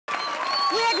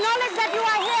We acknowledge that you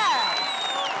are here.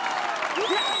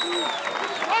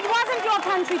 It wasn't your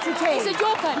country to take. Is it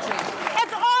your country?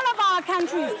 It's all of our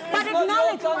countries. But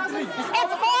acknowledge it's all of ours.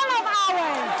 It's all of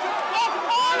ours. It's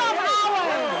all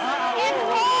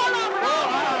of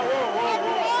ours. It's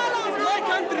all of my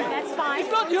country. That's fine.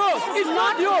 It's not yours. It's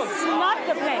not yours. This is not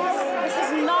the place. This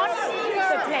is not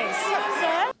the place.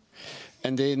 Sir?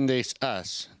 And then there's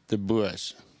us, the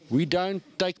Boers. We don't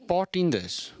take part in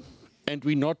this. And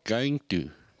we're not going to.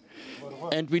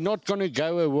 And we're not going to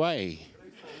go away.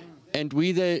 And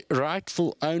we're the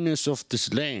rightful owners of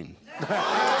this land.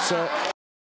 South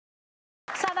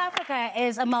Africa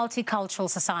is a multicultural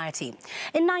society.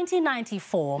 In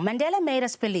 1994, Mandela made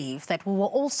us believe that we were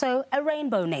also a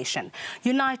rainbow nation,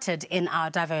 united in our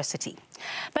diversity.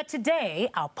 But today,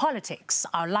 our politics,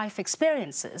 our life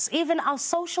experiences, even our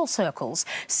social circles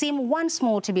seem once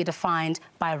more to be defined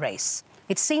by race.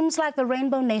 It seems like the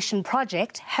Rainbow Nation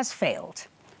project has failed.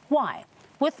 Why?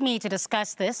 With me to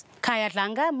discuss this, Kaya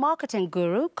Dlanga, marketing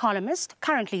guru, columnist,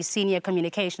 currently senior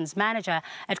communications manager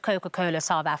at Coca-Cola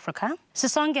South Africa.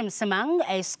 Sisongwe Msimang,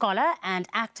 a scholar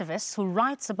and activist who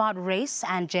writes about race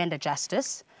and gender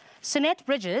justice. Sunette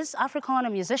Bridges, Afrikaner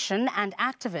musician and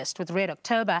activist with Red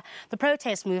October, the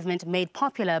protest movement made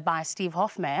popular by Steve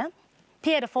Hofmeyr.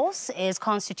 Pierre de Vos is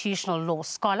constitutional law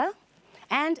scholar.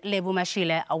 And Lebu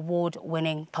Mashile,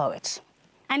 award-winning poet.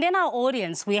 And in our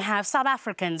audience, we have South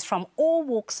Africans from all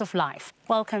walks of life.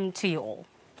 Welcome to you all.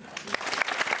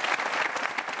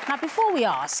 Now, before we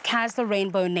ask, has the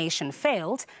Rainbow Nation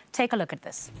failed? Take a look at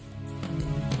this.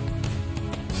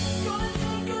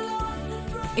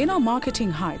 In our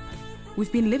marketing hype,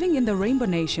 we've been living in the Rainbow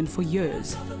Nation for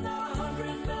years.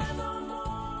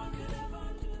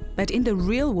 But in the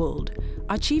real world,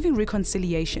 achieving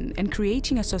reconciliation and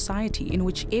creating a society in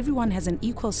which everyone has an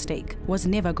equal stake was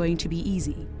never going to be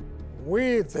easy.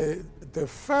 We, the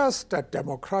first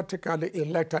democratically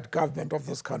elected government of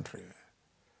this country,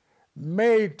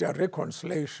 made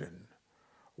reconciliation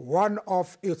one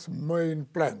of its main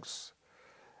planks.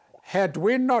 Had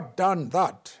we not done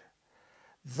that,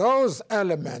 those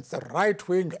elements, the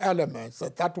right-wing elements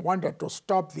that wanted to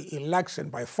stop the election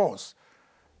by force,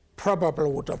 probably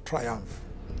would have triumphed.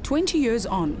 20 years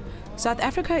on, South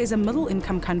Africa is a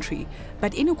middle-income country,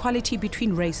 but inequality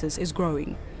between races is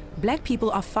growing. Black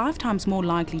people are 5 times more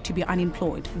likely to be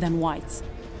unemployed than whites.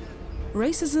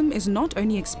 Racism is not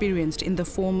only experienced in the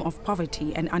form of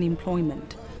poverty and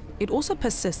unemployment, it also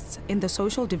persists in the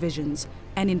social divisions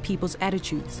and in people's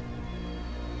attitudes.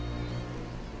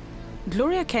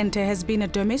 Gloria Kente has been a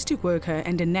domestic worker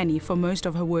and a nanny for most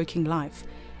of her working life,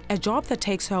 a job that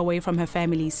takes her away from her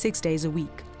family 6 days a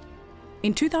week.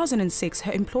 In 2006,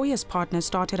 her employer's partner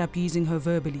started abusing her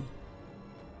verbally.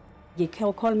 He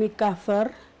called me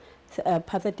kafir,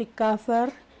 pathetic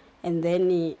kafir, and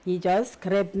then he just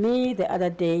grabbed me the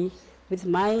other day with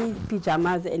my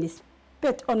pajamas and he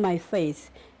spit on my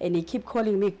face. And he kept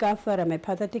calling me kafir, I'm a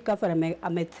pathetic kafir,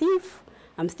 I'm a thief,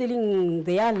 I'm stealing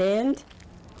their land.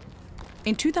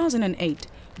 In 2008,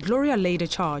 Gloria laid a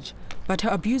charge, but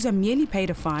her abuser merely paid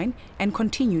a fine and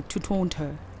continued to taunt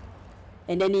her.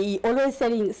 And then he always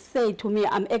say to me,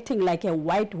 I'm acting like a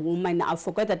white woman. I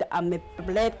forgot that I'm a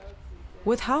black.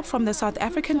 With help from the South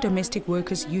African Domestic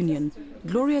Workers Union,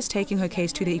 Gloria is taking her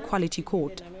case to the Equality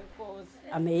Court.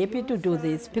 I'm happy to do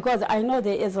this because I know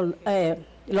there is a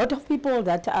lot of people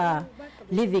that are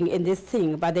living in this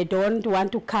thing, but they don't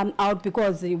want to come out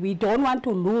because we don't want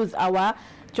to lose our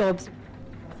jobs.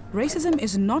 Racism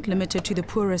is not limited to the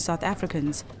poorest South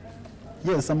Africans.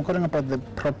 Yes, I'm calling about the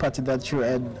property that you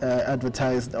had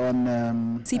advertised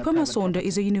on... Sipho Masonda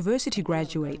is a university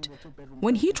graduate.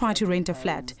 When he tried to rent a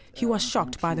flat, he was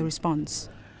shocked by the response.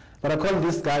 But I called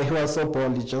this guy, he was so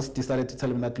bold, he just decided to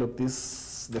tell him that, look, the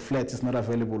flat is not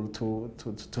available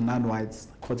to non-whites,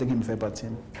 quoting him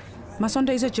verbatim.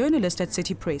 Masonda is a journalist at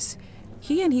City Press.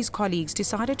 He and his colleagues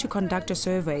decided to conduct a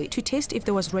survey to test if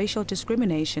there was racial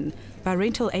discrimination by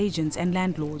rental agents and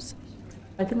landlords.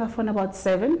 I think I found about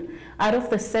 7. Out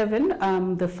of the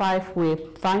 7, the 5 were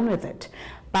fine with it.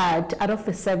 But out of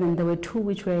the 7, there were 2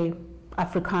 which were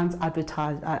Afrikaans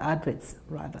adverts,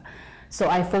 rather. So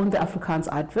I phoned the Afrikaans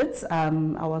adverts. I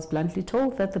was bluntly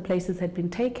told that the places had been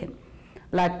taken.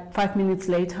 Like 5 minutes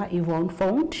later, Yvonne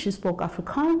phoned. She spoke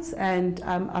Afrikaans and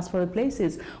asked for the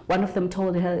places. One of them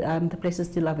told her the place is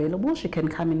still available. She can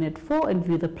come in at 4 and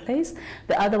view the place.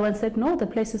 The other one said, no, the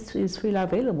place is still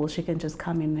available. She can just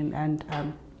come in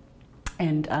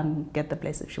and get the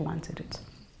place if she wanted it.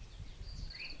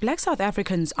 Black South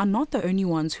Africans are not the only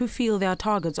ones who feel they are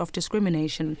targets of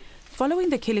discrimination.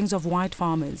 Following the killings of white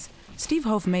farmers, Steve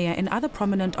Hofmeyr and other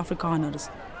prominent Afrikaners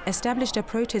established a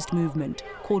protest movement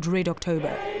called Red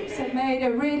October. They made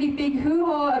a really big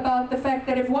hoo-ha about the fact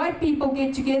that if white people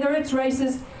get together, it's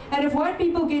racist, and if white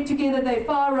people get together, they're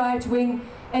far right-wing,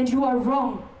 and you are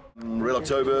wrong. Red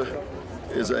October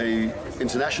is an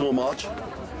international march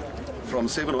from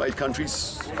 7 or 8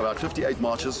 countries, about 58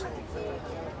 marches.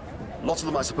 Lots of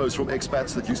them, I suppose, from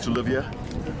expats that used to live here,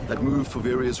 that moved for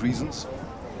various reasons,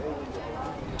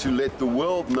 to let the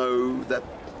world know that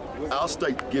our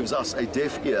state gives us a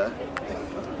deaf ear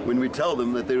when we tell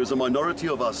them that there is a minority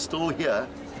of us still here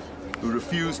who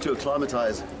refuse to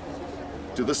acclimatize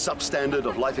to this substandard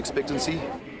of life expectancy.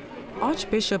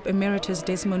 Archbishop Emeritus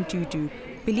Desmond Tutu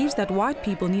believes that white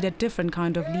people need a different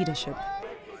kind of leadership.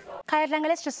 Kayadlanga,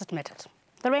 let's just admit it.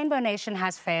 The Rainbow Nation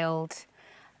has failed.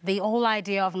 The whole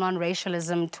idea of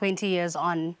non-racialism 20 years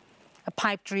on, a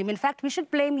pipe dream. In fact, we should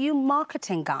blame you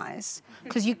marketing guys,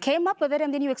 because you came up with it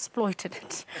and then you exploited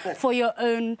it for your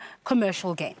own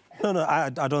commercial gain. No, I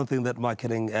don't think that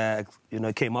marketing,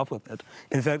 came up with it.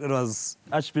 In fact, it was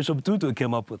Archbishop Tutu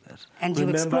came up with it. And you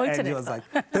exploited and it. He was like,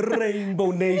 the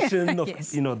Rainbow Nation of,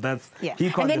 yes. That's, yeah. he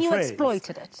called and then the you phrase.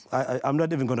 Exploited it. I'm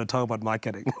not even going to talk about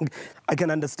marketing. I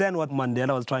can understand what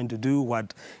Mandela was trying to do,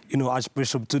 what,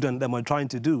 Archbishop Tutu and them were trying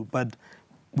to do, but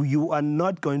you are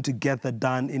not going to get that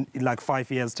done in like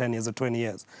 5 years, 10 years, or 20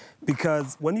 years.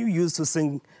 Because when you used to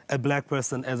sing a black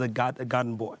person as a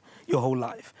garden boy your whole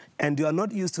life, and you are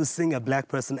not used to seeing a black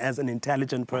person as an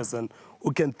intelligent person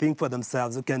who can think for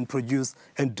themselves, who can produce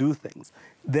and do things,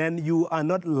 then you are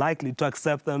not likely to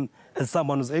accept them as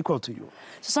someone who's equal to you.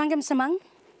 So Sangam Samang,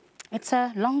 it's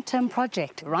a long-term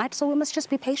project, right? So we must just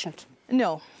be patient.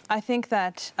 No, I think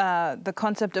that the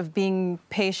concept of being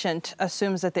patient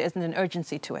assumes that there isn't an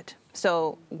urgency to it.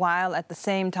 So while at the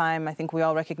same time, I think we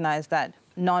all recognize that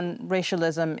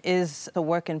non-racialism is a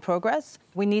work in progress,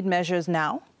 we need measures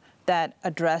now that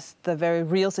address the very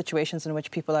real situations in which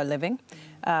people are living.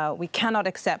 We cannot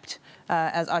accept,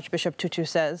 as Archbishop Tutu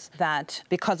says, that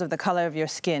because of the color of your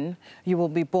skin, you will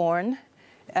be born,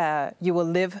 you will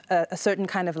live a certain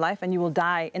kind of life, and you will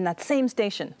die in that same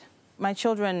station. My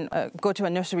children go to a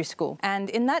nursery school,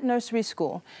 and in that nursery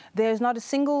school, there's not a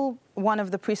single one of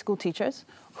the preschool teachers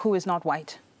who is not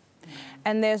white.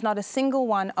 And there's not a single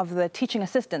one of the teaching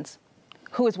assistants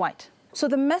who is white. So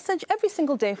the message every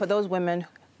single day for those women,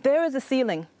 there is a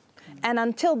ceiling, and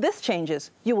until this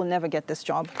changes, you will never get this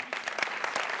job.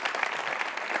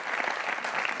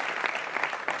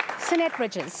 Sinette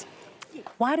Bridges,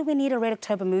 why do we need a Red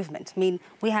October movement? I mean,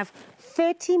 we have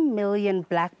 30 million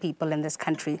black people in this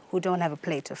country who don't have a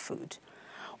plate of food.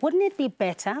 Wouldn't it be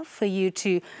better for you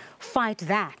to fight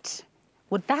that?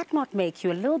 Would that not make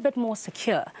you a little bit more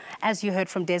secure, as you heard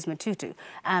from Desmond Tutu,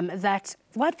 that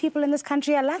white people in this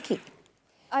country are lucky?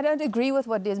 I don't agree with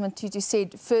what Desmond Tutu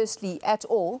said, firstly, at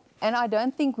all. And I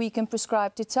don't think we can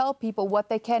prescribe to tell people what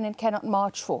they can and cannot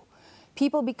march for.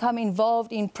 People become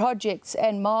involved in projects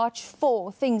and march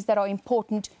for things that are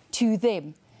important to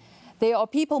them. There are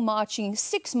people marching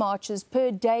 6 marches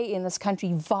per day in this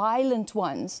country, violent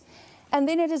ones. And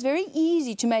then it is very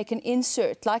easy to make an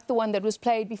insert, like the one that was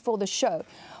played before the show,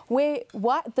 where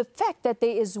the fact that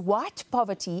there is white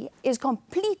poverty is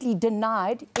completely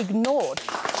denied, ignored.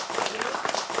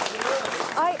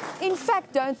 I, in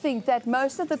fact, don't think that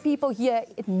most of the people here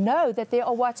know that there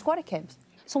are white squatter camps.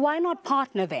 So why not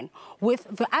partner then with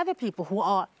the other people who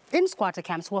are in squatter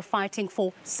camps who are fighting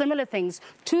for similar things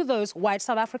to those white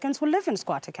South Africans who live in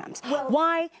squatter camps? Well,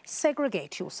 why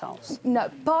segregate yourselves?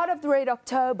 No, part of the Red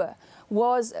October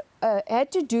was had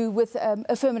to do with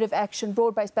affirmative action,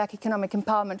 broad-based black economic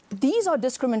empowerment. These are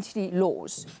discriminatory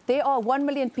laws. There are 1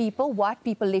 million people, white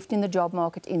people, left in the job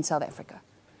market in South Africa.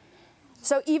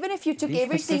 So even if you took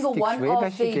every single one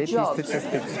of their jobs,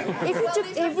 if you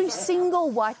took every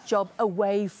single white job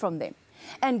away from them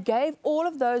and gave all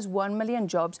of those 1 million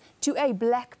jobs to a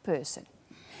black person,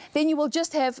 then you will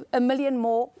just have 1 million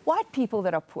more white people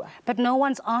that are poor. But no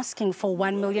one's asking for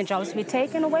 1 million jobs to be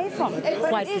taken away from white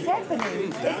people. It is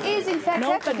happening. It is, in fact,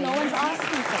 happening. But no one's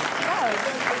asking for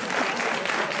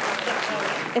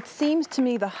it. It seems to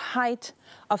me the height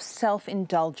of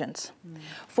self-indulgence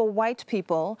for white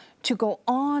people to go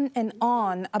on and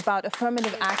on about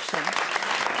affirmative action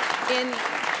in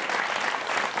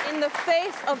the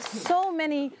face of so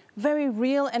many very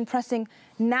real and pressing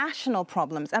national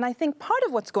problems. And I think part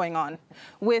of what's going on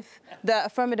with the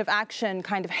affirmative action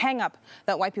kind of hang-up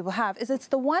that white people have is it's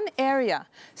the one area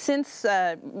since,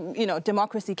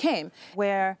 democracy came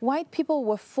where white people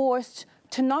were forced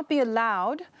to not be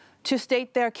allowed to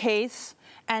state their case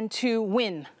and to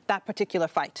win that particular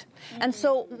fight. And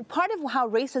so part of how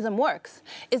racism works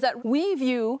is that we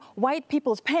view white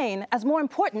people's pain as more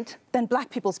important than black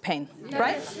people's pain,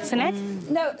 right? Sanette?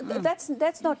 No,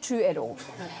 that's not true at all.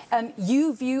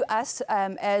 You view us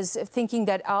as thinking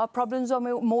that our problems are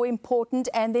more important,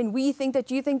 and then we think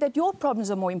that you think that your problems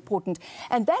are more important.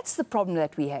 And that's the problem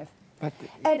that we have.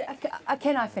 And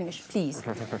can I finish, please?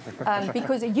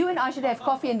 Because you and I should have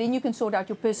coffee, and then you can sort out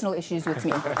your personal issues with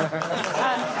me.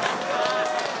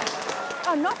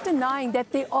 I'm not denying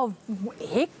that there are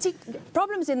hectic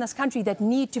problems in this country that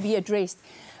need to be addressed.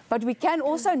 But we can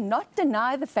also not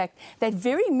deny the fact that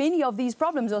very many of these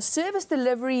problems are service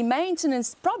delivery,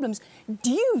 maintenance problems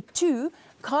due to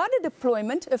cadre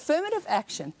deployment, affirmative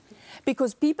action.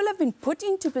 Because people have been put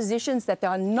into positions that they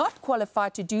are not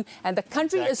qualified to do, and the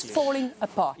country is falling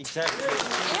apart.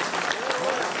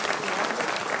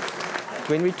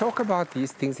 When we talk about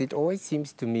these things, it always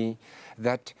seems to me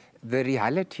that the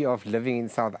reality of living in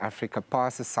South Africa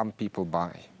passes some people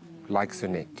by, like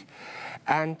Sunette.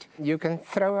 And you can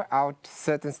throw out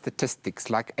certain statistics,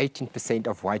 like 18%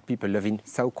 of white people live in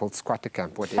so-called squatter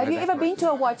camp, whatever. Have you ever been to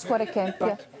a white squatter camp?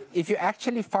 Yeah. If you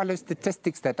actually follow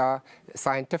statistics that are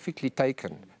scientifically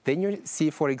taken, then you see,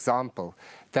 for example,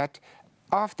 that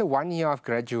after 1 year of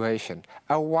graduation,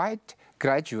 a white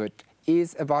graduate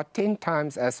is about 10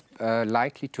 times as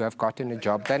likely to have gotten a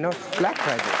job than a black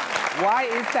graduate. Why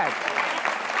is that?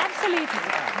 Absolutely.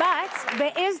 But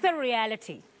there is the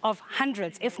reality of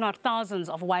hundreds, if not thousands,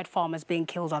 of white farmers being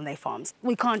killed on their farms.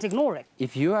 We can't ignore it.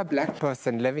 If you're a black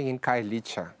person living in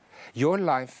Khayelitsha, your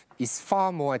life is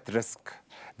far more at risk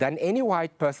than any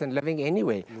white person living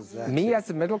anywhere. Exactly. Me as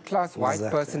a middle-class white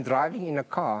person driving in a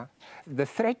car, the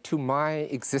threat to my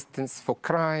existence for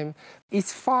crime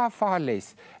is far, far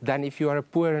less than if you are a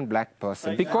poor and black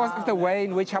person, because of the way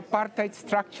in which apartheid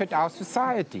structured our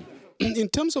society. In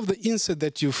terms of the insight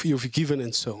that you've given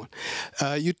and so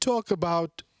on, you talk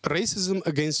about racism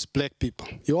against black people.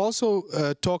 You also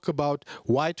talk about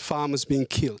white farmers being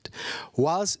killed.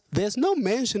 Whilst there's no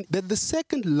mention that the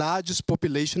second largest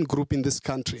population group in this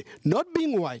country, not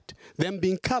being white, them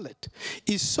being colored,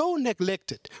 is so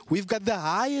neglected. We've got the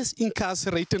highest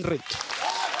incarceration rate.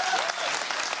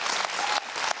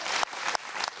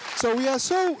 So we are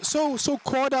so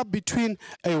caught up between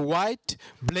a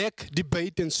white-black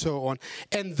debate and so on.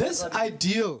 And this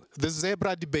ideal, the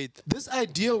zebra debate, this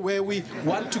ideal where we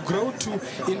want to grow to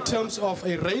in terms of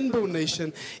a rainbow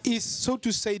nation is, so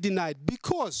to say, denied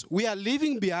because we are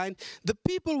leaving behind the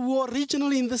people who are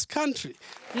originally in this country.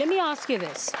 Let me ask you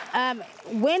this.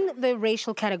 When the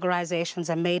racial categorizations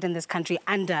are made in this country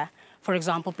under, for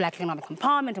example, black economic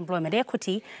empowerment, employment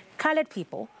equity, colored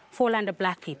people fall under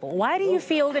black people. Why do you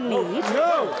feel the need?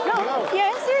 No.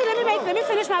 Yes, let me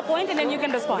finish my point and then you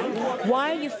can respond.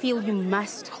 Why you feel you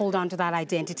must hold on to that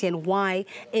identity and why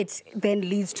it then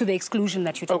leads to the exclusion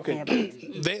that you're talking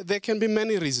about? There can be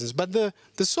many reasons, but the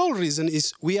sole reason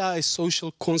is we are a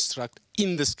social construct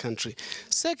in this country.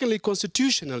 Secondly,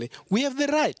 constitutionally, we have the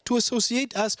right to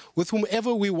associate us with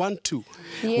whomever we want to.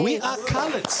 Yes. We are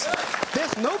coloreds.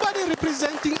 There's nobody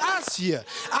representing us here.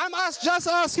 I'm just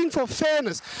asking for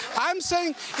fairness. I'm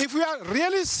saying if we are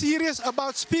really serious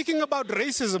about speaking about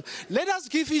racism, let us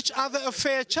give each other a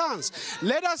fair chance.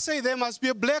 Let us say there must be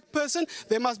a black person,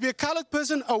 there must be a colored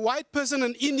person, a white person,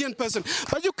 an Indian person.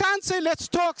 But you can't say let's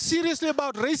talk seriously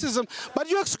about racism, but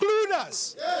you exclude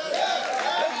us.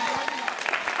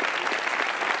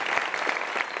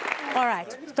 All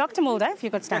right. Dr. Mulder, if you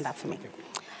could stand up for me.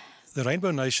 The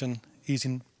Rainbow Nation is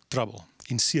in trouble,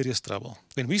 in serious trouble.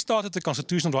 When we started the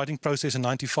constitutional writing process in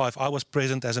 '95, I was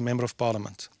present as a member of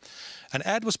parliament. An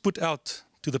ad was put out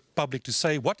to the public to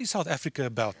say, what is South Africa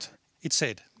about? It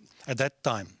said, at that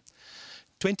time,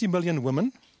 20 million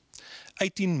women,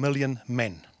 18 million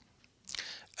men,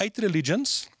 8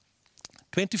 religions,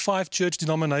 25 church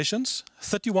denominations,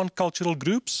 31 cultural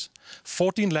groups,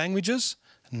 14 languages,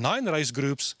 9 race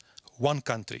groups, 1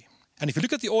 country. And if you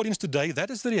look at the audience today,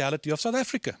 that is the reality of South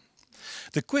Africa.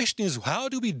 The question is, how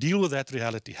do we deal with that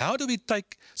reality? How do we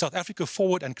take South Africa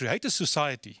forward and create a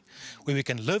society where we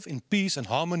can live in peace and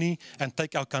harmony and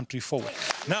take our country forward?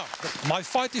 Now, my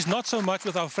fight is not so much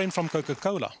with our friend from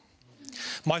Coca-Cola.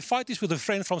 My fight is with a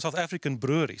friend from South African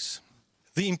breweries.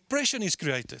 The impression is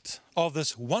created of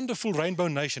this wonderful rainbow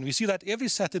nation. We see that every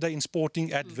Saturday in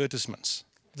sporting advertisements.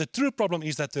 The true problem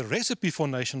is that the recipe for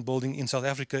nation building in South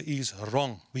Africa is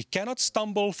wrong. We cannot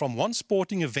stumble from one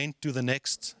sporting event to the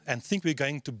next and think we're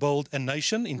going to build a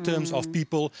nation in terms of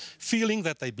people feeling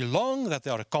that they belong, that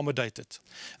they are accommodated.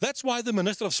 That's why the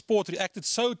Minister of Sport reacted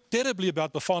so terribly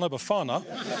about Bafana Bafana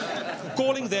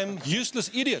calling them useless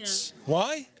idiots. Yeah.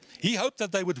 Why? He hoped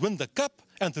that they would win the cup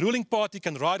and the ruling party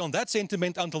can ride on that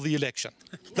sentiment until the election.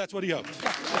 That's what he hoped.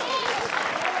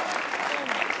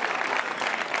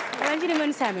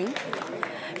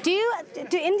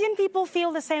 Do Indian people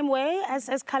feel the same way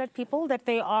as coloured people, that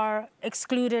they are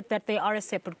excluded, that they are a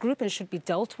separate group and should be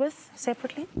dealt with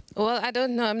separately? Well, I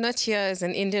don't know. I'm not here as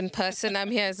an Indian person.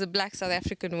 I'm here as a black South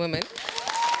African woman.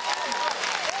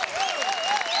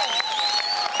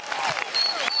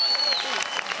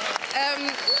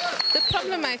 The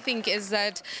problem, I think, is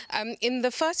that in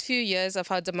the first few years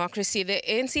of our democracy, the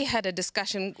ANC had a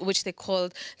discussion which they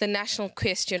called the national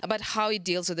question about how it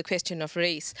deals with the question of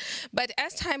race. But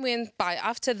as time went by,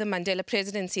 after the Mandela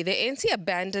presidency, the ANC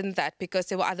abandoned that because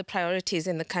there were other priorities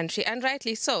in the country, and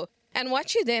rightly so. And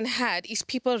what you then had is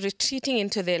people retreating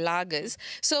into their lagers.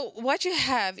 So what you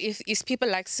have is people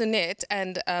like Sunette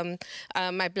and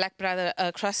my black brother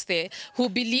across there who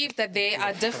believe that they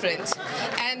are different.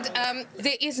 And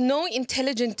there is no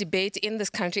intelligent debate in this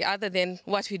country other than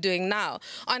what we're doing now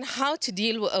on how to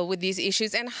deal with these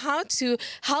issues and how to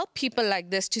help people like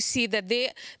this to see that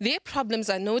their problems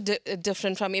are no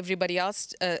different from everybody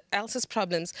else's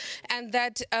problems. And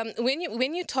that when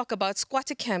you talk about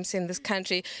squatter camps in this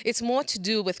country, it's more to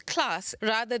do with class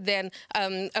rather than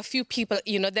a few people,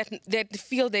 you know, that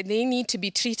feel that they need to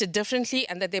be treated differently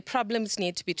and that their problems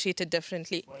need to be treated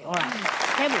differently. All right.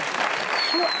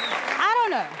 I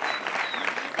don't know.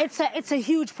 It's a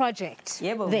huge project,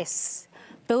 this.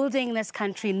 Building this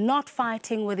country, not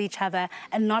fighting with each other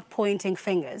and not pointing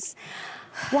fingers.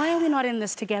 Why are we not in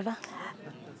this together?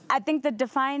 I think the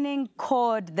defining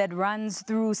chord that runs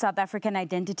through South African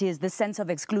identity is the sense of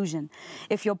exclusion.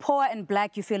 If you're poor and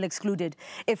black, you feel excluded.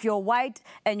 If you're white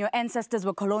and your ancestors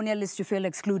were colonialists, you feel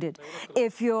excluded.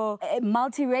 If you're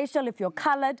multiracial, if you're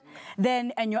colored,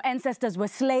 and your ancestors were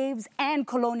slaves and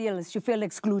colonialists, you feel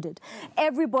excluded.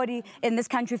 Everybody in this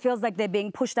country feels like they're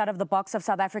being pushed out of the box of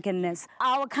South Africanness.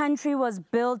 Our country was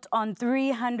built on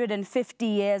 350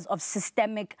 years of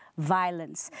systemic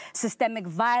violence. Systemic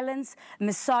violence,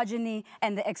 misogyny,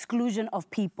 and the exclusion of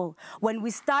people. When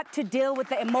we start to deal with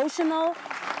the emotional,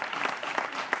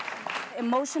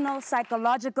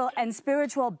 psychological, and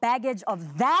spiritual baggage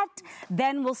of that,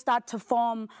 then we'll start to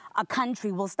form a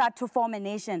country, we'll start to form a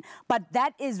nation. But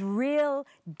that is real,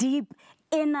 deep,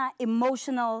 inner,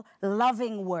 emotional,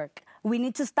 loving work. We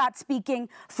need to start speaking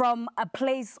from a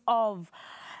place of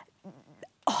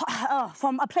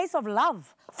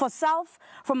love for self,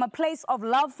 from a place of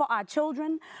love for our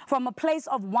children, from a place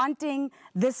of wanting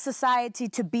this society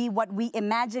to be what we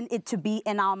imagine it to be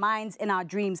in our minds, in our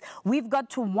dreams. We've got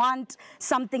to want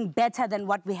something better than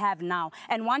what we have now,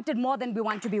 and want it more than we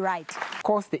want to be right. Of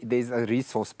course, there's a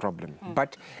resource problem.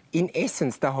 But in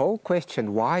essence, the whole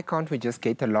question, why can't we just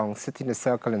get along, sit in a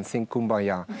circle and sing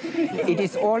Kumbaya? It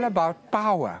is all about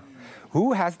power.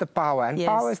 Who has the power? And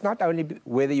power is not only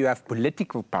whether you have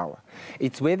political power.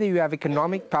 It's whether you have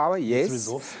economic power, yes,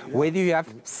 whether you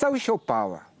have social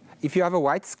power. If you have a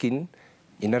white skin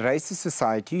in a racist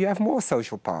society, you have more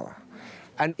social power.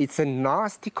 And it's a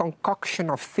nasty concoction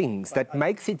of things that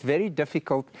makes it very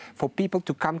difficult for people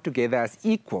to come together as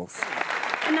equals.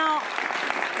 Now,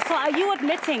 so are you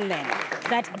admitting then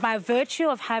that by virtue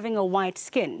of having a white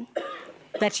skin,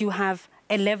 that you have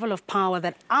a level of power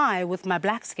that I, with my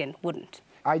black skin, wouldn't?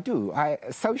 I do,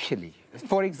 socially.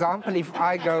 For example, if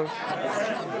I go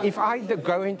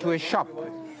into a shop,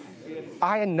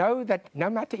 I know that no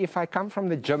matter if I come from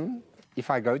the gym, if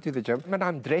I go to the gym, but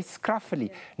I'm dressed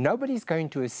scruffily, nobody's going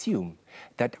to assume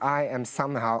that I am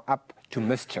somehow up to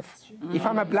mischief. If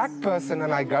I'm a black person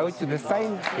and I go to the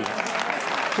same thing,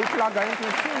 people are going to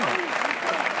assume it.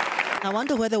 I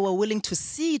wonder whether we're willing to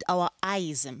cede our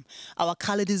I-ism, our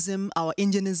colorism, our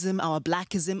Indianism, our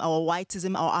blackism, our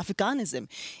whiteism, our Africanism,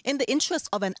 in the interest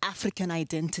of an African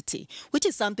identity, which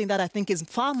is something that I think is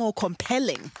far more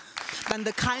compelling than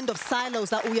the kind of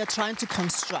silos that we are trying to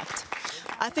construct.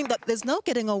 I think that there's no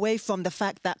getting away from the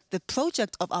fact that the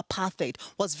project of apartheid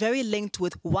was very linked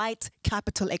with white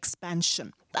capital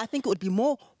expansion. I think it would be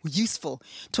more useful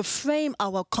to frame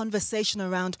our conversation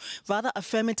around rather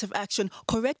affirmative action,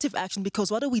 corrective action,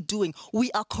 because what are we doing?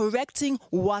 We are correcting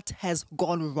what has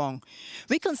gone wrong.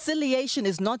 Reconciliation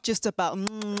is not just about,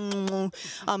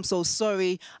 I'm so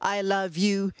sorry, I love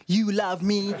you, you love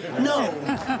me. No.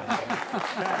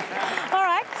 All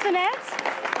right, Sunette.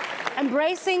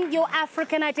 Embracing your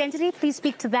African identity. Please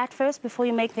speak to that first before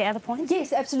you make the other points.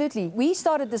 Yes, absolutely. We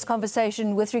started this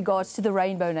conversation with regards to the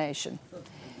Rainbow Nation.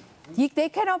 There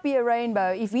cannot be a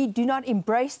rainbow if we do not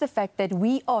embrace the fact that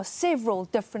we are several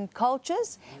different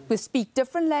cultures, we speak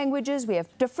different languages, we have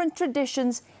different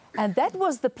traditions, And that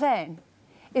was the plan,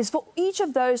 is for each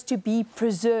of those to be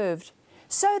preserved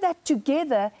so that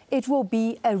together it will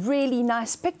be a really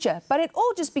nice picture. But it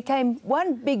all just became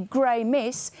one big grey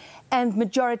mess, and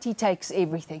majority takes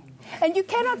everything. And you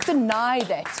cannot deny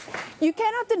that. You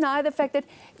cannot deny the fact that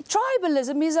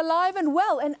tribalism is alive and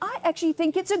well, and I actually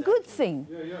think it's a good thing.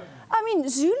 I mean,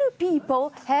 Zulu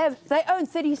people they own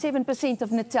 37%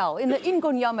 of Natal in the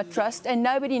Ingonyama Trust, and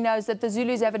nobody knows that the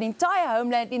Zulus have an entire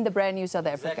homeland in the brand new South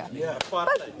Africa.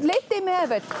 But let them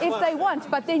have it if they want,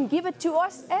 but then give it to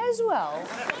us as well.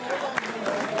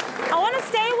 I want to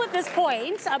stay with this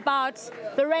point about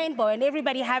the rainbow and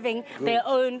everybody having their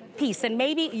own piece. And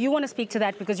maybe you want to speak to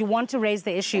that because you want to raise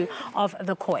the issue of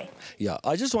the Khoi. Yeah,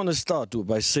 I just want to start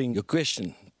by saying your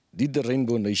question, did the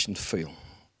Rainbow Nation fail?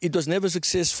 It was never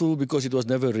successful because it was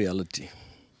never a reality.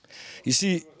 You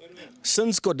see,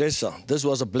 since CODESA, this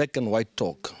was a black and white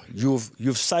talk. You've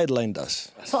sidelined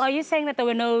us. So are you saying that there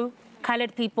were no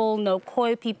coloured people, no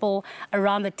Khoi people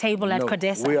around the table at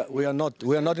CODESA? We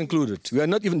are not included. We are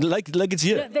not even like it's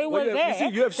here. They were there.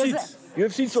 You have seats. You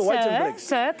have seats for whites and blacks.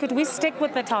 Sir, could we stick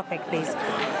with the topic, please?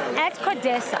 At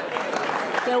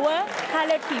CODESA, there were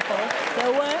coloured people,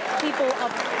 there were people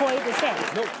of Khoi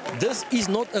descent. No, this is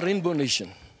not a rainbow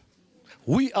nation.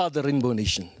 We are the rainbow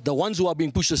nation, the ones who are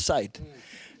being pushed aside.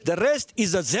 The rest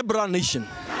is a zebra nation.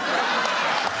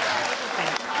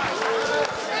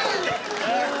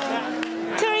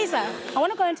 I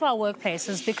want to go into our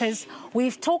workplaces because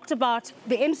we've talked about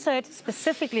the insert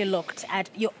specifically looked at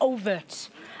your overt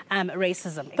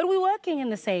racism. But we're working in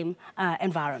the same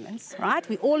environments, right?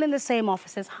 We're all in the same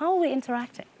offices. How are we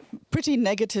interacting? Pretty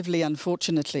negatively,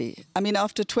 unfortunately. I mean,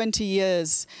 after 20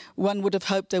 years, one would have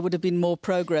hoped there would have been more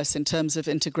progress in terms of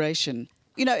integration.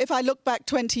 You know, if I look back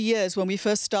 20 years when we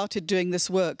first started doing this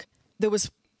work, there was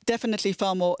definitely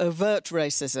far more overt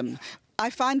racism. I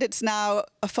find it's now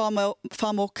a far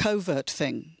more covert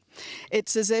thing.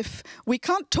 It's as if we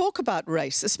can't talk about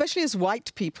race, especially as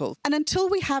white people. And until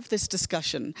we have this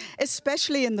discussion,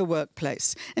 especially in the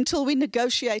workplace, until we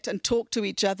negotiate and talk to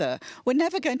each other, we're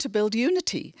never going to build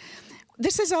unity.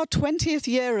 This is our 20th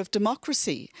year of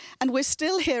democracy, and we're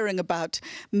still hearing about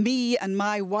me and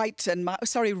my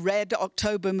red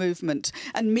October movement,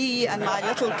 and me and my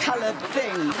little coloured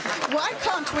thing. Why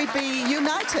can't we be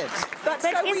united? But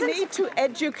so we need to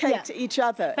educate each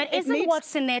other. But isn't what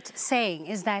Sinette saying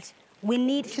is that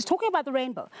she's talking about the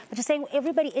rainbow, but she's saying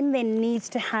everybody in there needs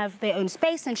to have their own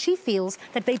space, and she feels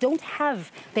that they don't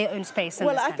have their own space in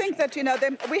this country. I think that, you know,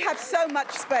 we have so much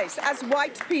space as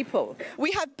white people.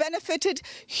 We have benefited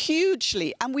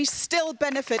hugely, and we still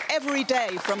benefit every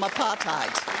day from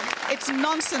apartheid. It's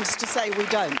nonsense to say we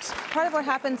don't. Part of what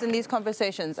happens in these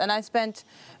conversations, and I spent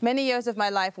many years of my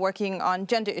life working on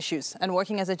gender issues and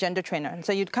working as a gender trainer. And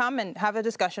so you'd come and have a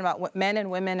discussion about men and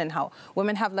women and how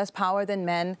women have less power than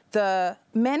men. The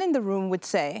men in the room would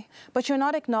say, but you're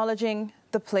not acknowledging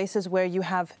the places where you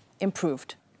have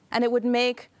improved. And it would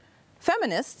make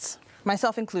feminists,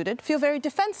 myself included, feel very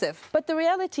defensive. But the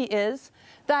reality is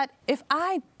that if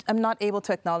I am not able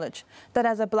to acknowledge that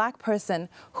as a black person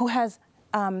who has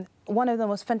one of the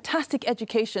most fantastic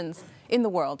educations in the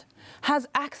world, has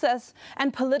access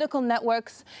and political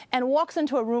networks, and walks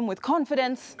into a room with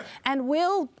confidence and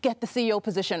will get the CEO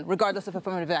position regardless of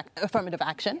affirmative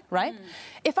action, right?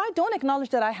 If I don't acknowledge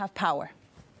that I have power,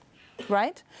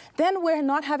 right, then we're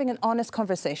not having an honest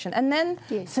conversation. And then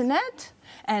Sinette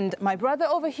and my brother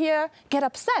over here get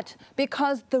upset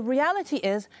because the reality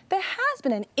is there has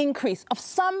been an increase of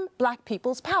some black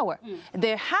people's power.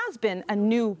 There has been a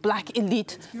new black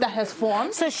elite that has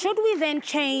formed. So should we then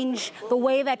change the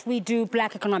way that we do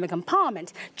black economic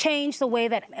empowerment, change the way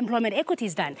that employment equity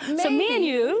is done? Maybe. So me and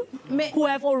you, who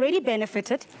have already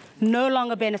benefited, no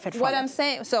longer benefit from what it. I'm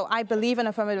saying, so I believe in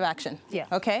affirmative action,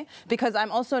 okay? Because I'm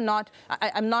also not,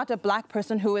 I'm not a black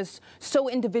person who is so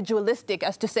individualistic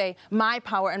as to say my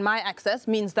power and my access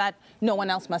means that no one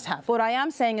else must have. What I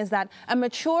am saying is that a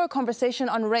mature conversation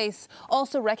on race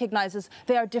also recognizes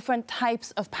there are different types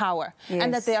of power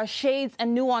and that there are shades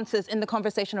and nuances in the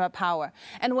conversation about power.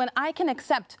 And when I can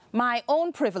accept my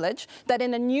own privilege that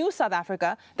in a new South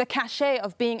Africa, the cachet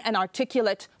of being an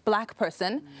articulate black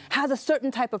person has a certain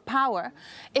type of power,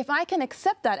 if I can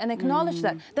accept that and acknowledge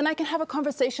that, then I can have a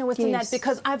conversation with Sinette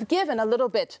because I've given a little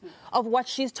bit of what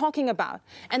she's talking about.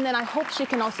 And then I hope she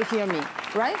can also hear me,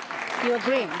 right? You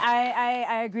agree?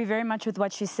 I agree very much with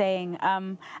what she's saying.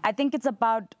 I think it's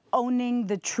about owning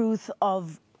the truth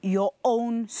of your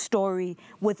own story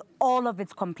with all of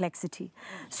its complexity.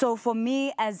 So for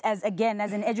me, as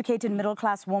an educated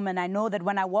middle-class woman, I know that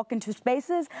when I walk into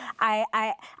spaces,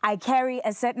 I carry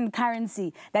a certain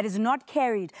currency that is not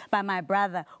carried by my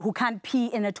brother who can't pee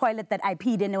in a toilet that I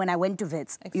peed in when I went to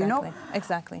Wits. Exactly. You know?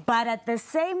 Exactly. But at the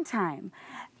same time,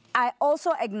 I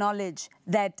also acknowledge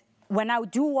that when I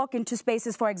do walk into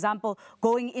spaces, for example,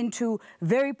 going into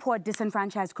very poor,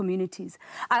 disenfranchised communities,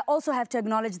 I also have to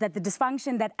acknowledge that the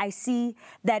dysfunction that I see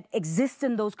that exists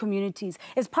in those communities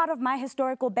is part of my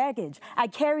historical baggage. I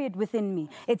carry it within me.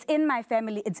 It's in my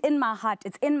family, it's in my heart,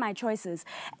 it's in my choices.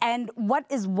 And what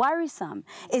is worrisome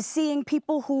is seeing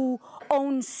people who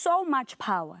own so much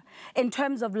power in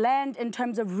terms of land, in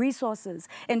terms of resources,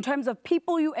 in terms of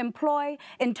people you employ,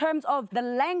 in terms of the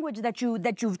language that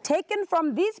you've taken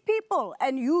from these people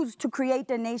and used to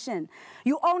create a nation.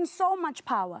 You own so much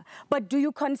power, but do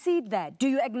you concede that? Do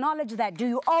you acknowledge that? Do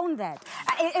you own that?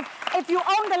 If you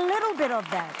owned a little bit of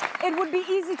that, it would be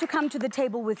easy to come to the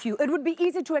table with you. It would be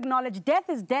easy to acknowledge death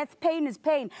is death, pain is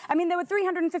pain. I mean, there were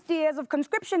 350 years of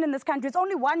conscription in this country. It's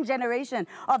only one generation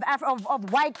of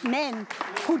white men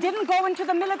who didn't go into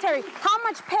the military. How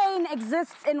much pain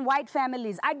exists in white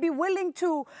families? I'd be willing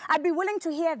to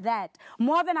hear that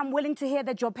more than I'm willing to hear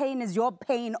that your pain is your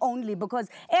pain only, because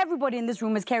everybody in this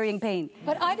room is carrying pain.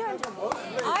 But I don't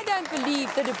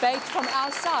believe the debate from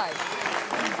our side.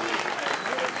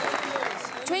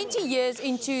 20 years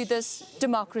into this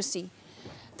democracy,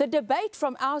 the debate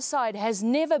from our side has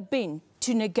never been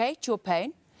to negate your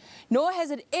pain, nor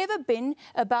has it ever been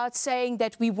about saying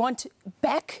that we want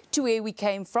back to where we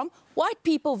came from. White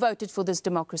people voted for this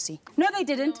democracy. No, they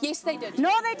didn't. Yes, they did. No,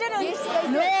 they didn't. Yes, they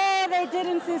did. No, they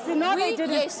didn't, Sissy. No, they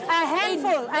didn't. Yes. A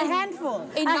handful.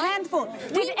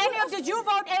 Did you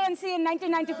vote ANC in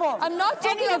 1994? I'm not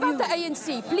talking about the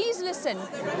ANC. Please listen.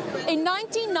 In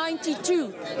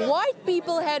 1992, white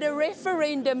people had a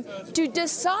referendum to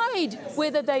decide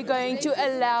whether they're going to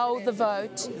allow the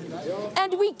vote.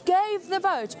 And we gave the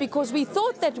vote because we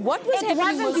thought that what was happening was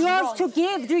wrong. It wasn't yours to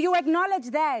give. Do you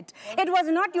acknowledge that? It was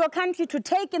not your country to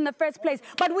take in the first place,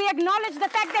 but we acknowledge the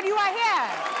fact that you are here.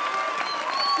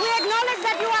 We acknowledge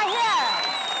that you are here.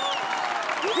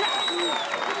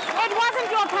 It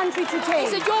wasn't your country to take.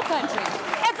 Is it your country?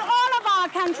 It's all of our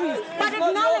countries, but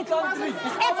acknowledge it's all of ours.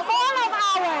 It's all of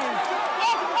ours.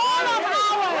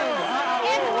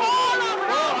 It's all of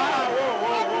ours.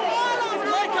 It's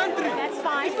my country. That's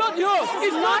fine. It's not yours.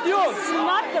 It's not yours. This is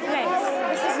not the place.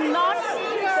 This is not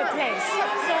the place.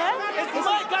 Sir? It's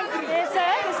my country. Yes, sir.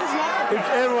 This is not the place. It's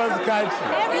everyone's country.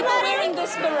 People wearing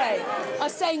this beret are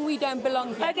saying we don't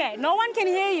belong here. Okay, no one can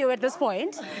hear you at this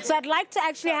point, so I'd like to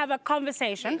actually have a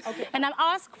conversation, and I'll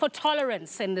ask for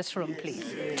tolerance in this room, please.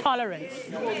 Tolerance.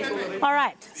 All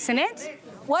right, Sinet?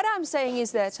 What I'm saying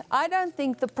is that I don't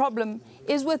think the problem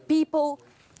is with people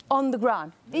on the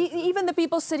ground, even the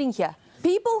people sitting here.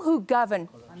 People who govern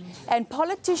and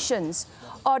politicians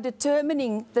are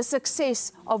determining the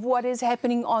success of what is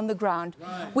happening on the ground.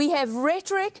 We have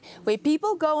rhetoric where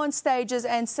people go on stages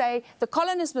and say the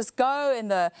colonists must go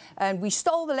and we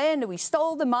stole the land and we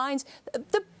stole the mines.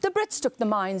 The Brits took the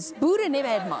mines. Buddha never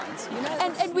had mines.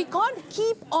 And we can't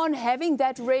keep on having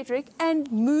that rhetoric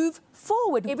and move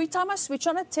forward. Every time I switch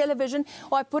on a television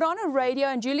or I put on a radio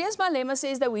and Julius Malema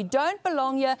says that we don't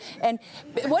belong here, and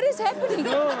what is happening?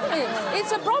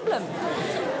 It's a problem.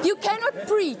 You cannot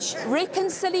preach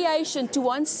reconciliation to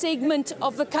one segment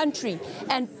of the country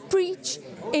and preach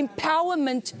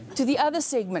empowerment to the other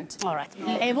segment. All right.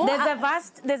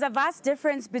 There's a vast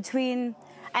difference between,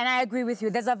 and I agree with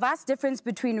you, there's a vast difference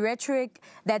between rhetoric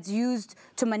that's used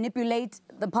to manipulate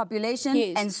the population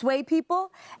and sway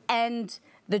people and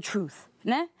the truth.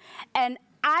 Né? And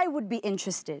I would be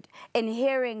interested in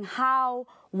hearing how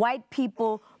white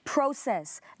people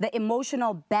process the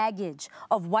emotional baggage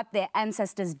of what their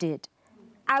ancestors did.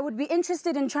 I would be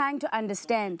interested in trying to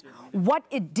understand what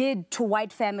it did to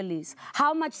white families.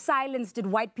 How much silence did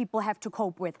white people have to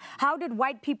cope with? How did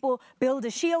white people build a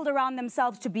shield around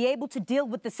themselves to be able to deal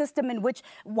with the system in which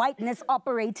whiteness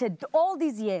operated all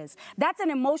these years? That's an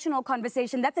emotional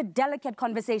conversation. That's a delicate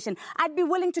conversation. I'd be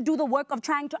willing to do the work of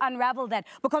trying to unravel that,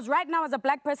 because right now as a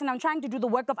black person, I'm trying to do the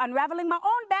work of unraveling my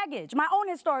own baggage, my own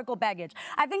historical baggage.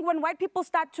 I think when white people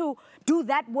start to do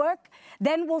that work,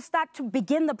 then we'll start to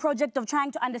begin the project of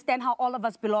trying to understand how all of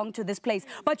us belong to this place.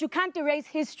 But you can't erase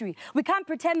history. We can't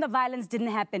pretend the violence didn't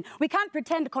happen. We can't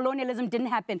pretend colonialism didn't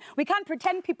happen. We can't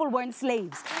pretend people weren't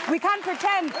slaves. We can't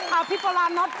pretend our people are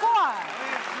not poor.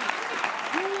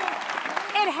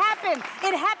 It happened.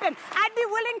 It happened. I'd be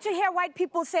willing to hear white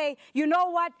people say, you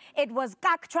know what, it was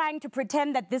Kak trying to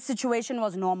pretend that this situation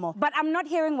was normal. But I'm not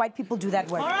hearing white people do that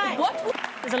word. All right.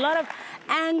 There's a lot of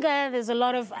anger. There's a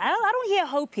lot of... I don't hear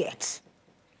hope yet.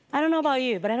 I don't know about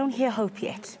you, but I don't hear hope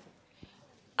yet.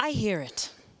 I hear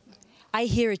it. I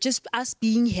hear it. Just us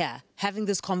being here, having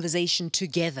this conversation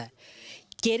together,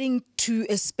 getting to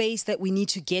a space that we need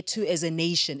to get to as a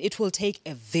nation, it will take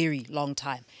a very long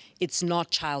time. It's not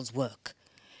child's work.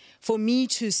 For me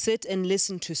to sit and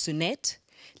listen to Sunette,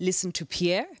 listen to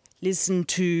Pierre, listen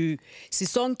to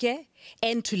Sisonke,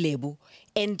 and to Lebo,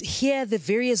 and hear the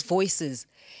various voices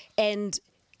and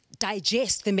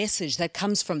digest the message that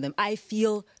comes from them, I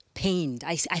feel pained.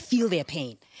 I feel their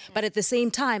pain. But at the same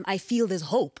time, I feel there's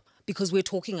hope because we're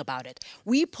talking about it.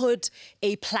 We put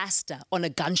a plaster on a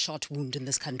gunshot wound in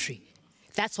this country.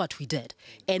 That's what we did.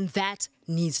 And that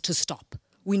needs to stop.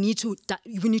 We need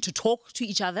to talk to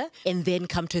each other and then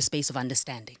come to a space of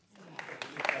understanding.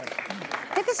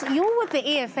 Because you're with the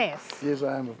EFF. Yes,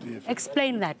 I am with the EFF.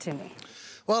 Explain that to me.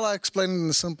 Well, I explained in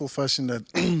a simple fashion that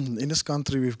in this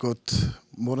country we've got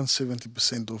more than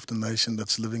 70% of the nation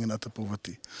that's living in utter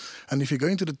poverty. And if you go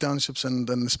into the townships and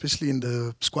especially in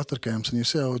the squatter camps and you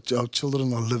see how our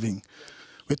children are living,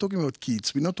 we're talking about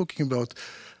kids. We're not talking about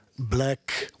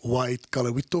black, white,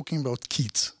 color. We're talking about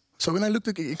kids. So when I look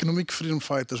at economic freedom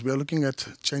fighters, we are looking at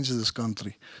changes this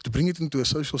country to bring it into a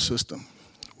social system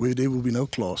where there will be no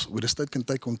class, where the state can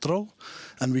take control,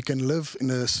 and we can live in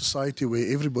a society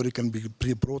where everybody can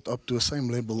be brought up to the same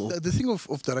level. The thing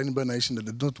of the Rainbow Nation that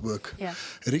did not work,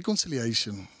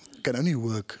 reconciliation can only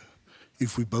work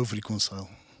if we both reconcile.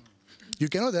 You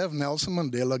cannot have Nelson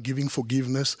Mandela giving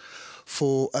forgiveness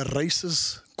for a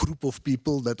racist group of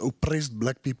people that oppressed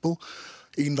black people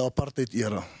in the apartheid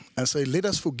era and say, let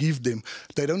us forgive them.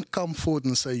 They don't come forward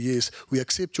and say, yes, we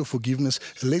accept your forgiveness,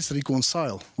 let's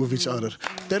reconcile with each other.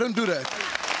 They don't do that.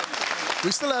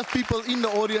 We still have people in the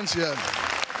audience here.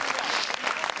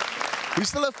 We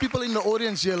still have people in the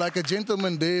audience here, like a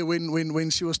gentleman there when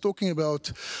she was talking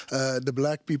about the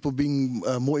black people being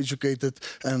more educated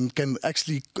and can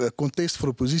actually contest for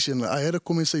a position. I had a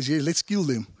comment say, yeah, let's kill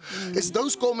them. It's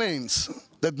those comments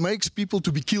that makes people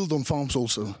to be killed on farms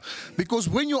also. Because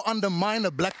when you undermine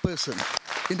a black person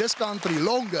in this country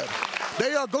longer,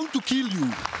 they are going to kill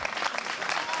you.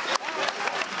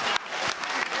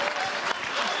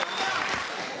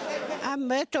 I'm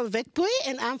Myrtle Wetboy,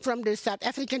 and I'm from the South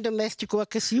African Domestic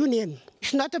Workers Union.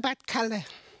 It's not about color.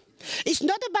 It's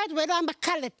not about whether I'm a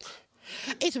colored.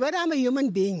 It's whether I'm a human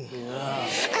being.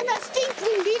 Yeah. And I think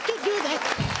we need to do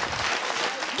that.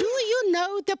 Do you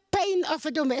know the pain of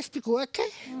a domestic worker?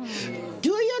 Do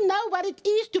you know what it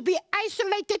is to be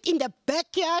isolated in the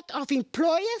backyard of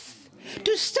employers?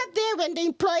 To sit there when the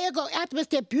employer go out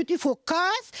with their beautiful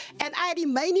cars and I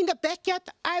remain in the backyard.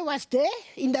 I was there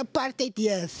in the apartheid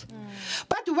years.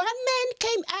 But one man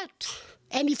came out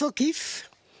and he forgave.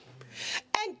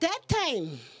 And that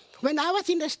time, when I was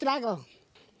in the struggle,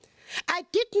 I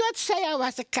did not say I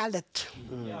was a colored.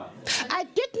 I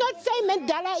did not say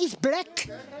Mandela is black.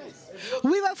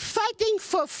 We were fighting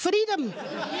for freedom.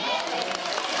 That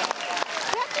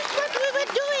is what we were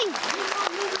doing.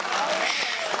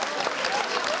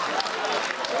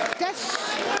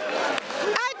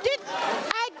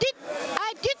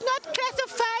 I did not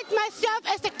classify myself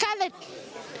as a colored.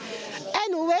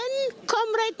 And when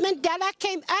Comrade Mandela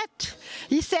came out,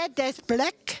 he said there's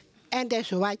black and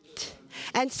there's white.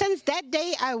 And since that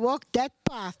day I walked that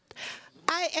path.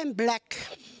 I am black.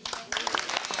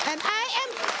 And I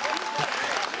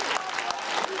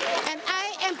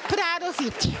am proud of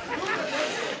it.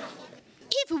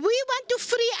 If we want to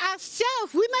free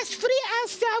ourselves, we must free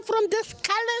ourselves from this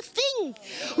color thing.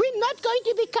 We're not going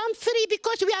to become free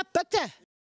because we are bitter.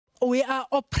 We are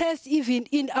oppressed even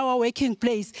in our working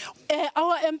place.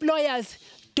 Our employers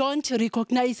don't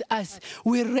recognize us.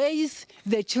 We raise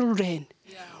the children.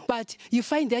 But you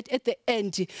find that at the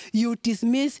end, you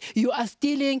dismiss, you are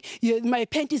stealing, my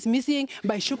pant is missing,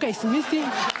 my sugar is missing.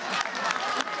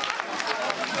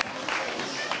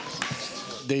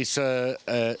 There's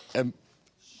a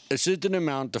certain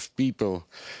amount of people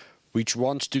which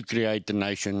wants to create a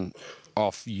nation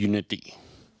of unity.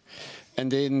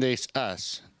 And then there's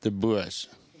us, the Boers.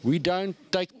 We don't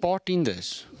take part in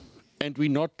this, and we're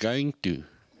not going to.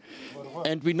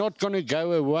 And we're not going to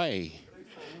go away.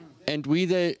 And we're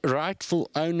the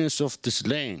rightful owners of this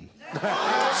land.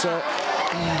 So,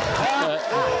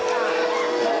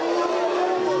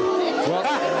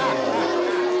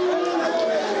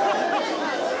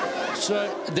 so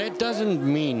that doesn't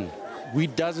mean we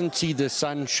doesn't see the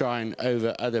sunshine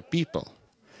over other people.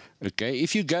 Okay,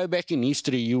 if you go back in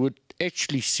history, you would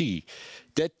actually see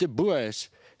that the Boers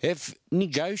have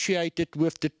negotiated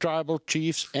with the tribal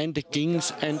chiefs and the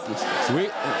kings, and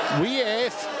we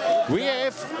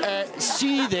have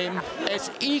see them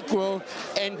as equal,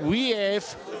 and we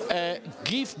have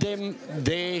give them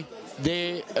their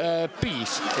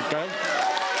peace. Okay.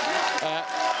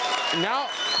 Now.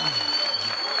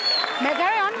 May I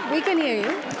carry on? We can hear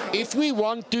you. If we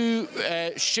want to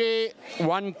share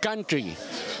one country,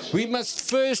 we must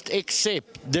first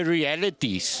accept the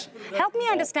realities. Help me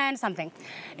understand something.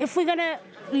 If we're going to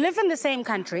live in the same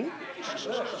country,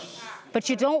 but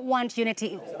you don't want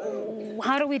unity,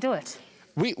 how do we do it?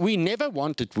 We never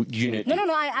wanted unity. No,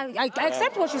 I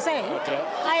accept what you're saying. Okay.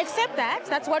 I accept that.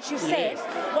 That's what you said.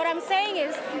 Yes. What I'm saying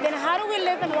is, then how do we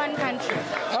live in one country?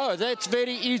 Oh, that's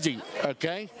very easy,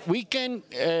 okay? We can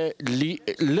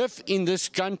live in this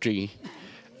country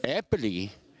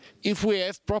happily if we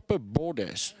have proper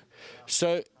borders.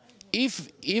 So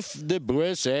if the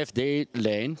Boers have their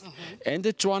land, and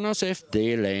the Tswanas have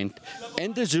their land,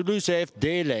 and the Zulus have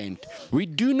their land, we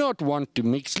do not want to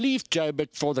mix. Leave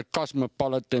Joburg for the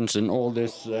cosmopolitans and all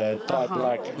this type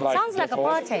like Sounds like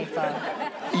apartheid, though.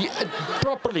 Yeah,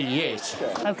 properly, yes.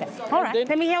 Okay. All right.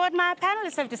 Let me hear what my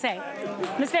panelists have to say.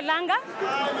 Mr. Langa?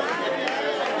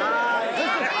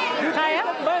 Kaya?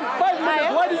 5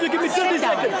 minutes. Why did you give me 30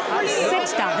 seconds?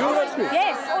 Sit down. You rush me.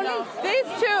 Yes. These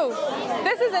two.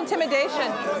 This is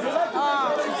intimidation.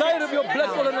 Tired of your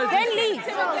black colonization. Then leave.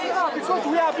 Because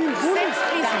we are being bullied.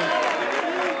 Please leave.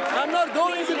 I'm not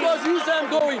going because you say I'm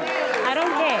going. I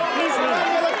don't care. Please leave.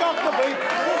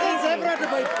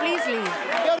 Please leave.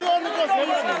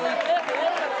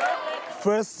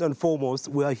 First and foremost,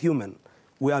 we are human.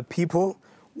 We are people.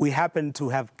 We happen to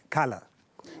have color.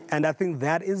 And I think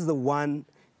that is the one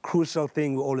crucial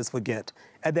thing we always forget.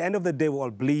 At the end of the day, we all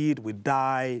bleed, we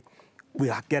die, we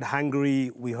get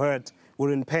hungry, we hurt,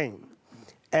 we're in pain.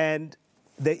 And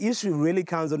the issue really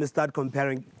comes when we start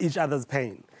comparing each other's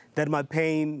pain, that my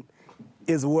pain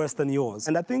is worse than yours.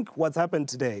 And I think what's happened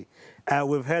today,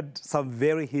 we've had some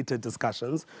very heated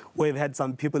discussions, we've had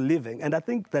some people leaving, and I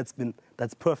think that's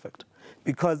perfect,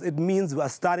 because it means we are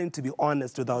starting to be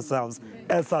honest with ourselves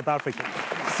as South Africans.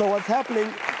 So what's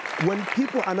happening, when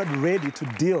people are not ready to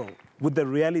deal with the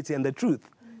reality and the truth,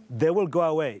 they will go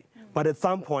away. But at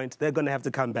some point, they're going to have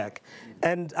to come back.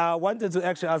 And I wanted to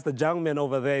actually ask the young man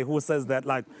over there who says that,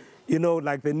 like, you know,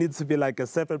 like there needs to be like a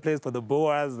separate place for the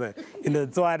Boers, the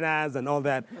Tswanas and all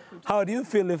that. How do you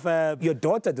feel if your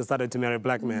daughter decided to marry a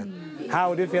black man? How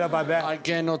would you feel about that? I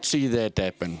cannot see that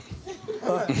happen.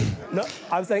 No,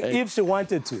 I'm saying if she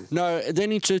wanted to. No,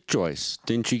 then it's her choice.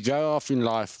 Then she go off in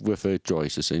life with her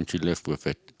choices and she live with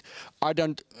it. I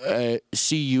don't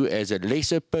see you as a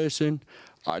lesser person.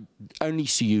 I only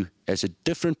see you as a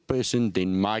different person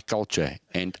than my culture.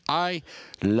 And I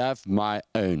love my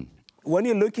own. When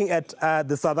you're looking at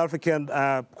the South African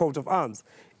coat of arms,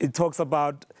 it talks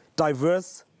about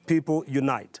diverse people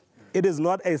unite. It is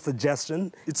not a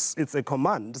suggestion, it's a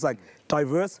command. It's like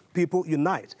diverse people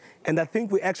unite. And I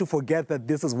think we actually forget that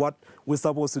this is what we're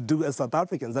supposed to do as South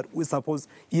Africans, that we're supposed,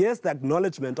 yes, the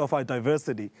acknowledgement of our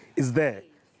diversity is there,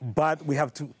 but we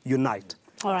have to unite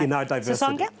in our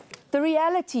diversity. The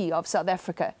reality of South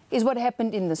Africa is what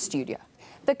happened in the studio.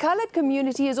 The coloured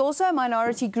community is also a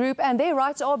minority group, and their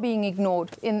rights are being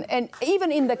ignored, and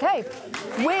even in the Cape,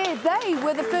 where they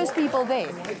were the first people there.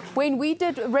 When we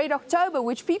did Red October,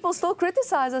 which people still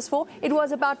criticise us for, it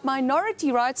was about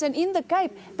minority rights, and in the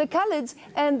Cape, the coloureds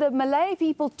and the Malay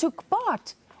people took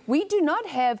part. We do not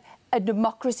have a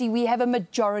democracy, we have a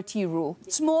majority rule.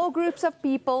 Small groups of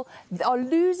people are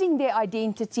losing their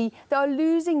identity, they are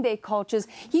losing their cultures.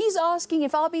 He's asking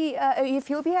if he'll be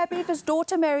happy if his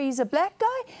daughter marries a black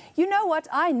guy. You know what?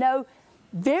 I know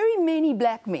very many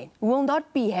black men will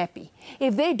not be happy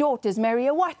if their daughters marry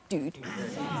a white dude.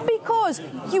 Because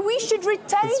we should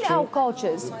retain our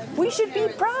cultures. We should be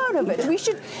proud of it. We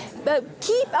should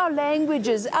keep our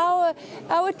languages, our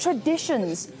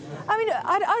traditions. I mean,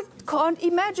 I can't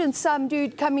imagine some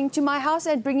dude coming to my house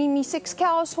and bringing me 6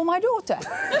 cows for my daughter.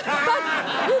 But,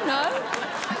 you know.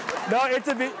 No,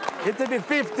 it'll be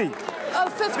 50. Oh,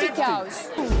 50 cows.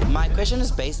 My question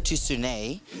is based to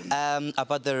Sune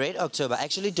about the Red October. I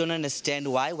actually don't understand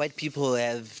why white people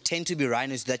tend to be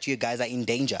rhinos, that you guys are in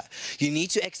danger. You need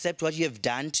to accept what you have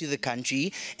done to the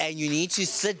country, and you need to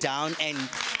sit down and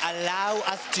allow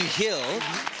us to heal.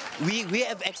 We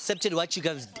have accepted what you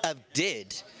guys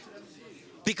did.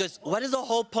 Because what is the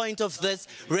whole point of this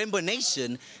Rainbow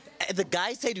Nation? The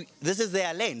guy said, this is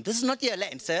their land. This is not your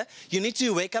land, sir. You need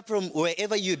to wake up from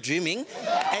wherever you're dreaming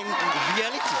and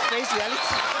face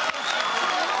reality.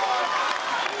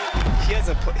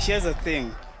 Here's the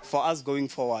thing. for us going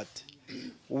forward,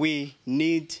 we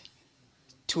need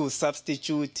to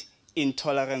substitute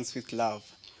intolerance with love.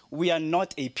 We are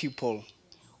not a people.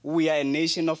 We are a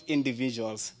nation of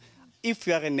individuals. If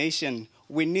we are a nation,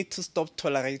 we need to stop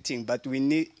tolerating, but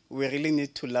we really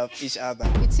need to love each other.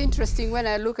 It's interesting when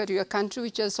I look at your country,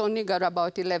 which has only got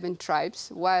about 11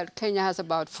 tribes, while Kenya has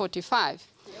about 45.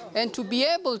 And to be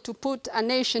able to put a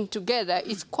nation together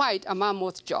is quite a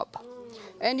mammoth job.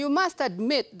 And you must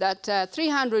admit that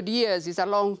 300 years is a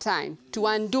long time to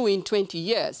undo in 20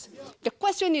 years. The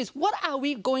question is, what are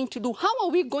we going to do? How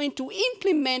are we going to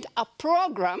implement a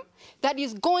program that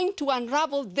is going to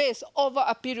unravel this over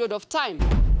a period of time?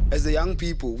 As the young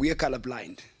people, we are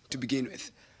colorblind to begin with.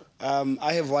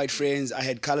 I have white friends, I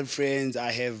had colored friends,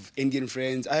 I have Indian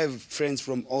friends, I have friends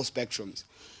from all spectrums.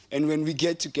 And when we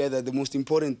get together, the most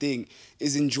important thing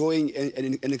is enjoying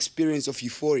an experience of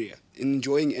euphoria,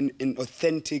 enjoying an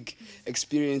authentic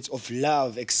experience of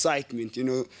love, excitement. You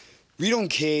know, we don't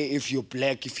care if you're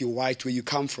black, if you're white, where you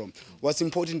come from. What's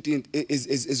important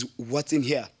is what's in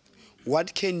here.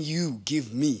 What can you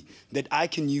give me that I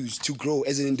can use to grow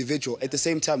as an individual? At the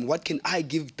same time, what can I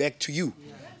give back to you?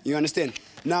 You understand?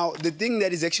 Now, the thing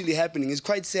that is actually happening is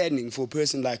quite saddening for a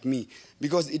person like me,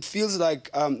 because it feels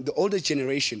like the older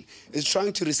generation is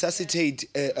trying to resuscitate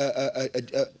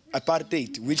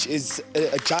apartheid, which is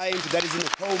a giant that is in a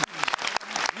coma.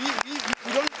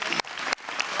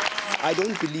 I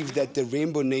don't believe that the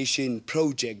Rainbow Nation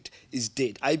project is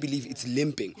dead. I believe it's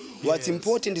limping. Yes. What's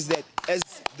important is that as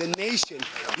the nation,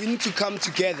 we need to come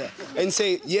together and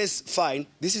say, yes, fine,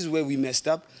 this is where we messed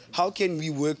up. How can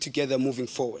we work together moving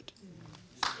forward?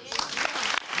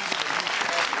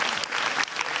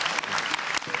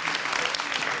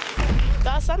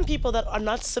 There are some people that are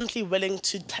not simply willing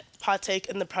to partake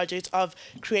in the project of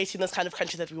creating this kind of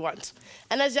country that we want.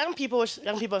 And as young people, which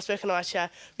young people have spoken about here,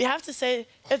 we have to say,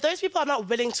 if those people are not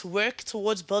willing to work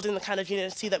towards building the kind of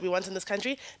unity that we want in this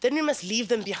country, then we must leave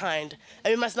them behind.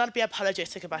 And we must not be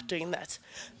apologetic about doing that.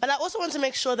 But I also want to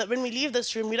make sure that when we leave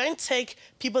this room, we don't take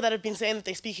people that have been saying that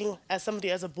they're speaking as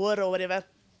somebody as a boer or whatever,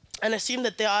 and assume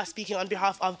that they are speaking on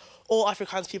behalf of all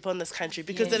Afrikaans people in this country,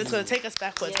 because then it's going to take us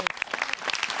backwards. Yes.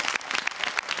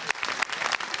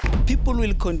 People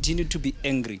will continue to be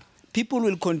angry. People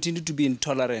will continue to be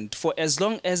intolerant for as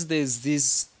long as there's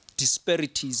these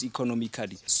disparities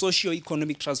economically.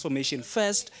 Socio-economic transformation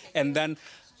first, and then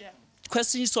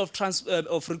questions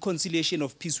of reconciliation,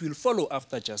 of peace will follow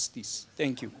after justice.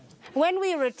 Thank you. When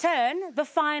we return, the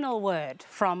final word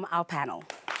from our panel.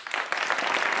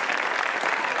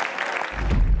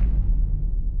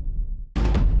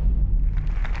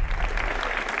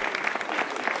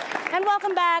 And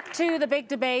welcome back to the big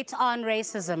debate on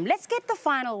racism. Let's get the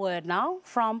final word now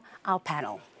from our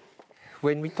panel.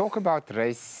 When we talk about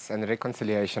race and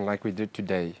reconciliation like we did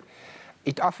today,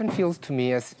 it often feels to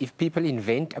me as if people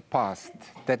invent a past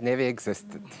that never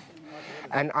existed.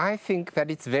 And I think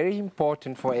that it's very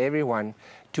important for everyone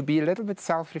to be a little bit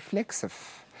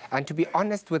self-reflexive and to be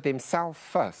honest with themselves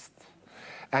first.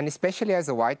 And especially as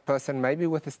a white person, maybe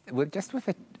with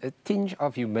a tinge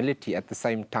of humility at the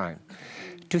same time,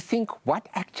 to think what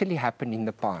actually happened in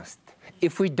the past.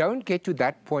 If we don't get to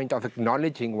that point of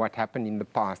acknowledging what happened in the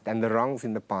past and the wrongs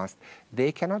in the past,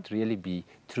 there cannot really be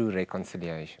true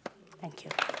reconciliation. Thank you.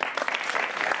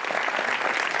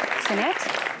 Sunette?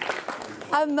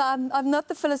 I'm not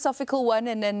the philosophical one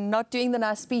and not doing the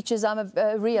nice speeches. I'm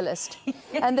a realist.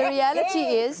 And the reality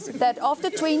is that after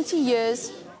 20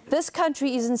 years, this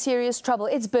country is in serious trouble.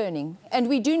 It's burning. And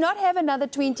we do not have another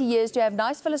 20 years to have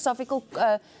nice philosophical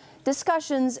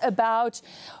discussions about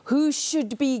who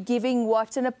should be giving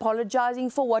what and apologizing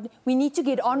for what. We need to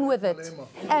get on with it.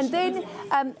 And then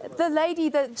the lady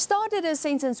that started her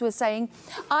sentence was saying,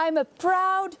 I'm a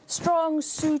proud, strong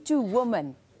Sotho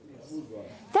woman.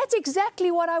 That's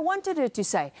exactly what I wanted her to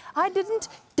say. I didn't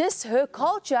diss her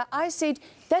culture. I said,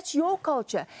 that's your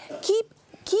culture.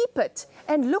 Keep it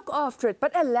and look after it,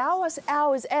 but allow us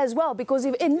ours as well. Because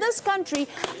if in this country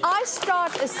I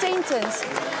start a sentence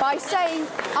by saying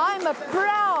I'm a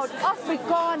proud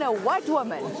Afrikaner white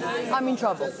woman, I'm in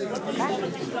trouble.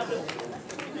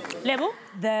 Lebo?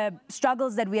 The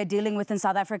struggles that we are dealing with in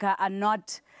South Africa are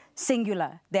not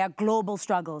singular. They are global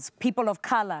struggles. People of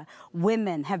color,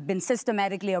 women have been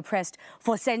systematically oppressed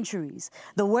for centuries.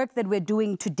 The work that we're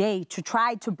doing today to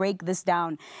try to break this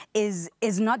down is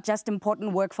not just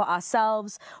important work for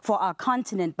ourselves, for our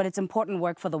continent, but it's important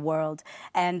work for the world.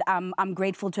 And I'm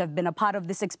grateful to have been a part of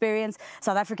this experience.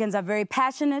 South Africans are very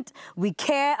passionate. We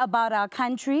care about our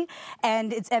country,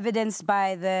 and it's evidenced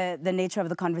by the nature of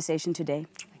the conversation today.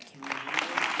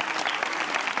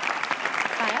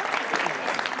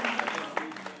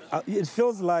 It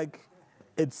feels like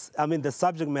the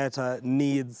subject matter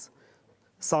needs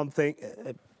something,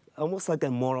 almost like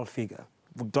a moral figure.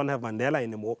 We don't have Mandela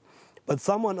anymore, but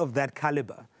someone of that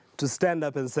caliber to stand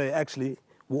up and say, actually,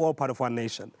 we're all part of one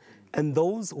nation. And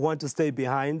those who want to stay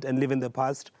behind and live in the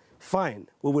past, fine,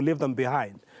 we will leave them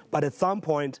behind. But at some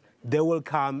point, they will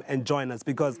come and join us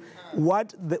because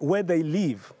where they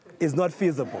live is not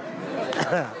feasible.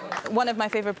 One of my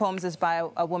favorite poems is by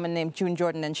a woman named June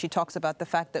Jordan, and she talks about the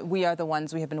fact that we are the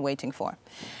ones we have been waiting for.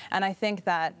 And I think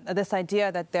that this idea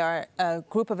that there are a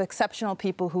group of exceptional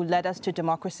people who led us to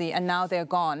democracy, and now they're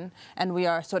gone, and we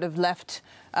are sort of left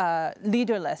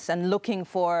leaderless and looking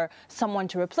for someone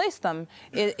to replace them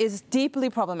is deeply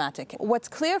problematic. What's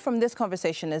clear from this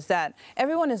conversation is that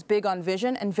everyone is big on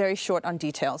vision and very short on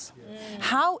details.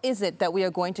 How is it that we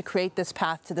are going to create this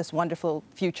path to this wonderful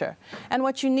future? And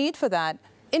what you need for that,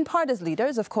 in part as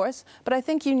leaders, of course, but I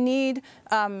think you need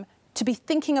to be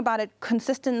thinking about it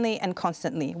consistently and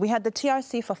constantly. We had the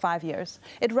TRC for 5 years.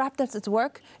 It wrapped up its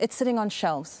work. It's sitting on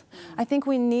shelves. I think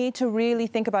we need to really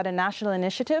think about a national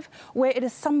initiative where it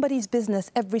is somebody's business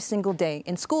every single day,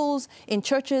 in schools, in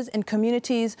churches, in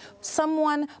communities.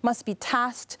 Someone must be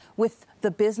tasked with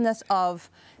the business of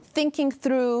thinking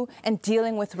through and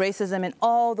dealing with racism in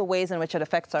all the ways in which it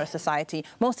affects our society,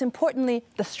 most importantly,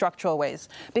 the structural ways.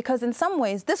 Because in some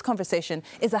ways, this conversation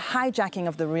is a hijacking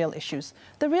of the real issues.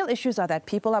 The real issues are that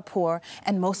people are poor,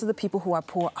 and most of the people who are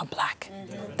poor are black.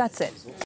 That's it.